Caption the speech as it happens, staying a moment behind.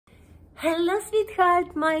Hello,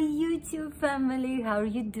 sweetheart, my YouTube family. How are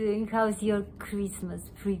you doing? How's your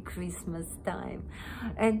Christmas, pre-Christmas time?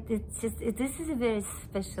 And this is a very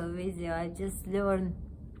special video. I just learned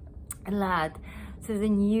a lot. So the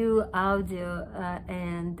new audio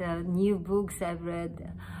and new books I've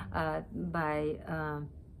read by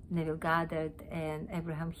Neville Goddard and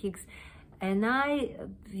Abraham Hicks. And I,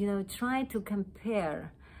 try to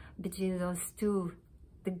compare between those two,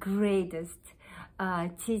 the greatest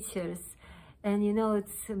teachers, and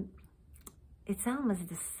it's almost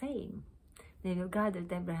the same. Neville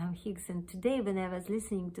Goddard, Abraham Hicks. And today when I was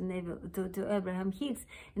listening to Abraham Hicks,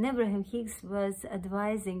 and Abraham Hicks was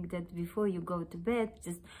advising that before you go to bed,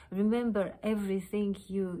 just remember everything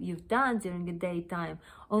you've done during the daytime,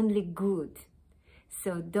 only good.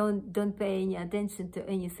 So don't pay any attention to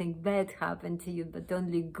anything bad happened to you, but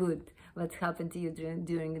only good what happened to you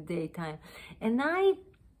during the daytime. And I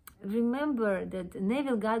remember that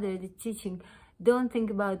Neville Goddard is teaching, don't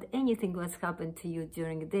think about anything what's happened to you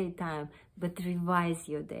during the daytime, but revise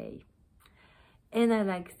your day. And I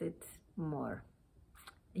liked it more.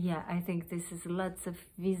 Yeah, I think this is lots of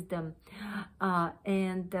wisdom. But I'm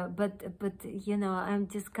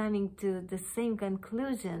just coming to the same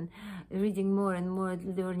conclusion, reading more and more,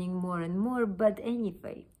 learning more and more. But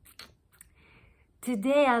anyway,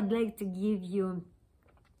 today I'd like to give you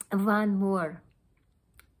one more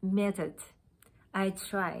method I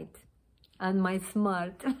tried on my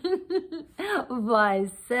smart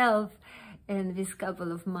wise self and with a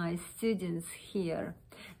couple of my students here.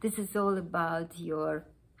 This is all about your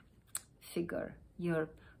figure, your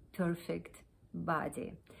perfect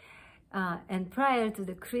body. And prior to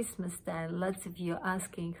the Christmas time, lots of you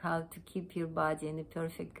asking how to keep your body in a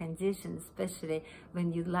perfect condition, especially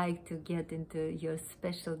when you like to get into your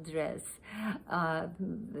special dress.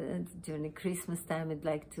 During the Christmas time, you'd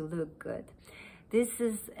like to look good. This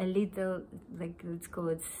is a little, let's call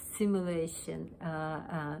it simulation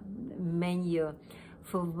menu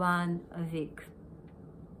for 1 week.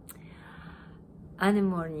 In the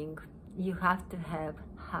morning, you have to have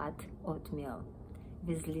hot oatmeal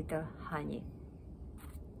with little honey.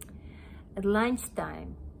 At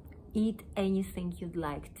lunchtime, eat anything you'd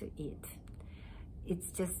like to eat. It's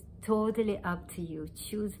just totally up to you.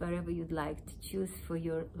 Choose whatever you'd like to choose for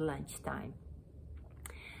your lunchtime.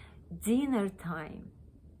 Dinner time,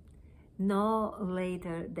 no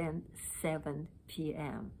later than 7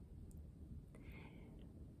 p.m.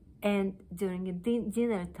 And during a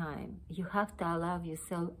dinner time, you have to allow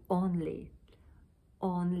yourself only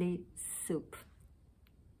soup.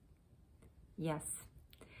 Yes,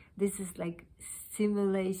 this is like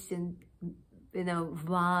simulation,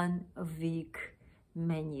 1 week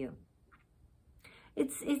menu.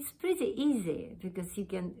 It's pretty easy because you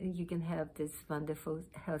can have this wonderful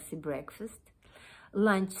healthy breakfast.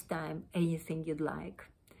 Lunchtime, anything you'd like.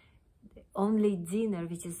 Only dinner,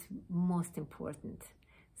 which is most important,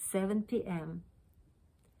 7 p.m.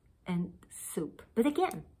 and soup. But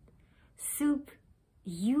again, soup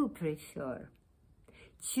you prefer.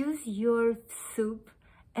 Choose your soup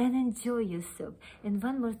and enjoy your soup. And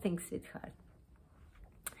one more thing, sweetheart.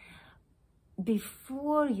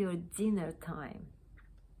 Before your dinner time,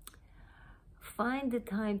 find the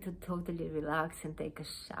time to totally relax and take a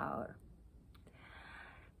shower.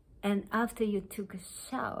 And after you took a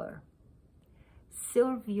shower,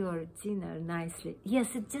 serve your dinner nicely.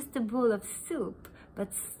 Yes, it's just a bowl of soup,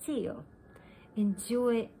 but still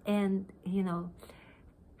enjoy and,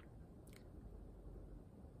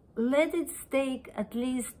 let it take at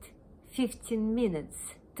least 15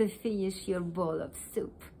 minutes to finish your bowl of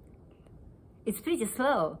soup. It's pretty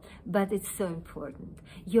slow, but it's so important.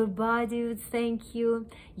 Your body would thank you,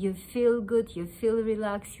 you feel good, you feel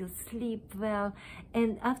relaxed, you sleep well.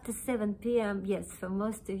 And after 7 p.m., yes, for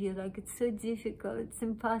most of you, it's so difficult, it's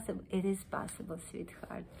impossible. It is possible,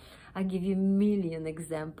 sweetheart. I'll give you a million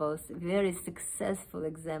examples, very successful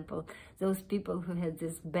example. Those people who had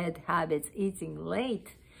these bad habits, eating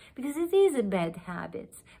late, because it is a bad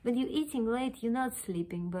habit. When you're eating late, you're not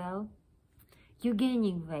sleeping well, you're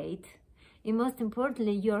gaining weight. And most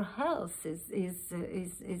importantly, your health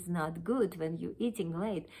is not good when you're eating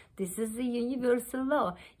late. This is a universal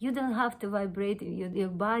law. You don't have to vibrate. Your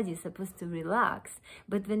body is supposed to relax.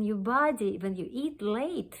 But when you eat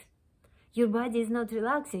late, your body is not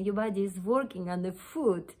relaxing. Your body is working on the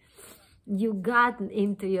food you got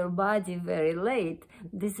into your body very late.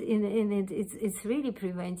 It's really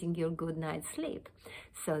preventing your good night's sleep.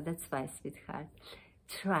 So that's why, sweetheart,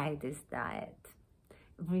 try this diet.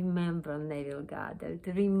 Remember Neville Goddard,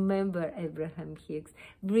 remember Abraham Hicks,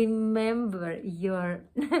 remember your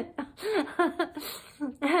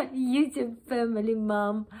YouTube family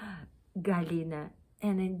mom, Galina,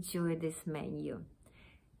 and enjoy this menu.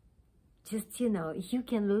 Just, you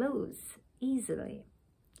can lose easily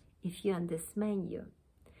if you're on this menu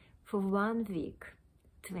for 1 week,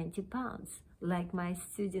 20 pounds, like my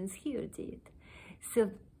students here did.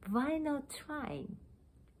 So why not try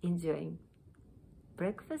enjoying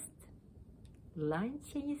breakfast,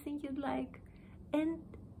 lunch, anything you'd like, and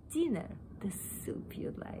dinner, the soup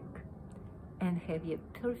you'd like, and have your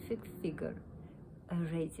perfect figure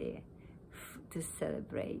ready to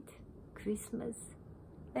celebrate Christmas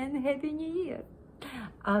and Happy New Year.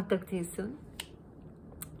 I'll talk to you soon.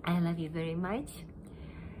 I love you very much.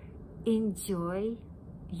 Enjoy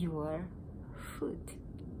your food.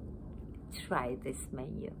 Try this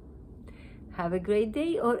menu. Have a great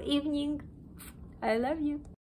day or evening. I love you.